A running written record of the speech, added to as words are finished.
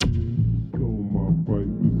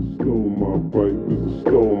bike, nigga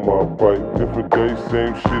stole my bike. Different day,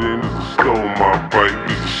 same shit, and nigga stole my bike.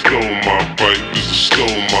 Nigga stole my bike, nigga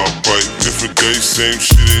stole my bike. Different day, same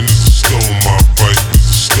shit, and nigga stole my bike.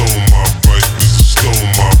 Nigga stole my bike, nigga stole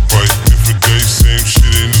my bike. Different day, same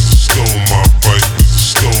shit, and nigga stole my bike. Nigga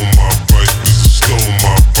stole my bike, nigga stole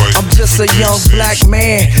my bike. I'm just a young black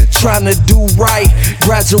man trying to do right.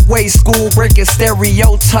 Graduate school, breaking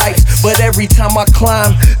stereotypes. But every time I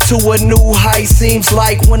climb to a new height, seems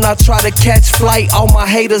like when I try to catch flight, all my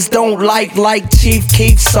haters don't like Chief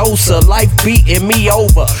Keef Sosa. Life beating me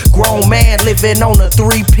over. Grown man living on a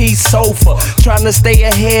 3-piece sofa. Trying to stay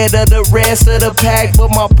ahead of the rest of the pack, but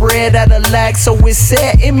my bread at a lack, so it's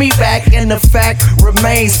setting me back. And the fact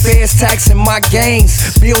remains, feds taxing my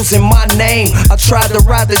gains, bills in my name. I tried to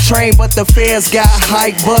ride the train, but the fares got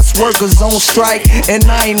hiked. Bus workers on strike, and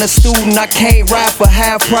I ain't a student, I can't ride for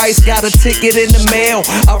half price. Got a ticket in the mail,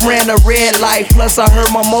 I ran a red light. Plus I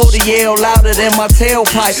heard my motor yell louder than my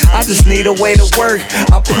tailpipe. I just need a way to work,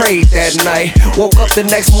 I prayed that night. Woke up the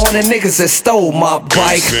next morning, niggas had stole my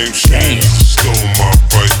bike. Damn. Stole my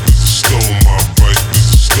bike, stole my bike,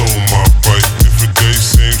 stole my bike. Different day,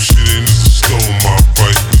 same shit, and stole my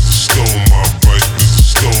bike. Stole my bike,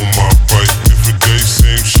 stole my bike. Different day,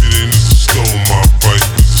 same shit, and stole my bike.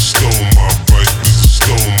 Stole my bike,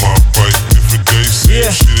 stole my bike. Different day,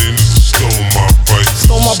 same shit, and stole my bike.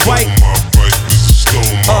 Stole my bike.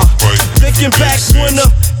 Stole my bike. Thinking back when the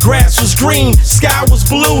grass was green, sky was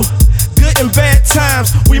blue. Good and bad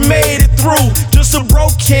times, we made it through. Just a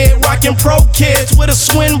broke kid, rocking pro kids with a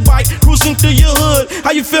swing bike, cruising through your hood.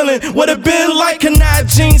 How you feeling? What it been like? Canai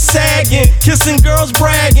jeans sagging, kissing girls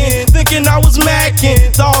bragging, thinking I was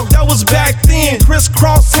macking. Dog, that was back then.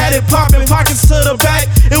 Crisscross had it popping, pockets to the back.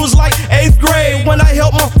 It was like 8th grade when I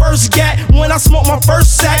held my first gat. When I smoked my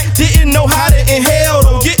first sack, didn't know how to inhale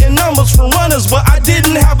though. Getting numbers from runners, but I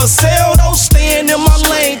didn't have a cell though. Staying in my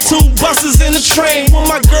lane, 2 buses in the train. When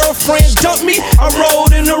my girlfriend dumped me, I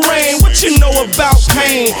rode in the rain. What you know about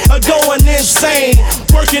pain? Going insane,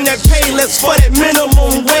 working at Payless for that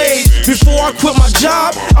minimum wage. Before I quit my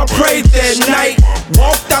job, I prayed that night.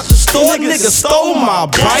 Walked out the store, nigga stole my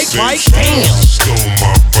bike. Damn. Damn. Stole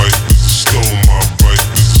my bike, stole my bike,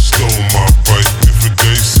 stole my bike. Different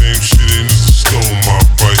day, same shit, and stole my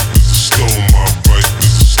bike. Stole my bike,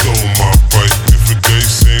 stole my bike. Different day,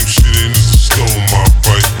 same shit, and stole my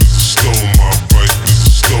bike. Stole my bike,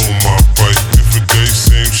 stole my bike. Different day,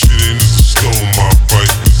 same shit, and stole my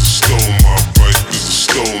bike. Stole my bike,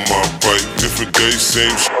 stole my bike. Different day,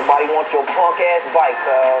 same shit. Nobody wants your punk ass bike,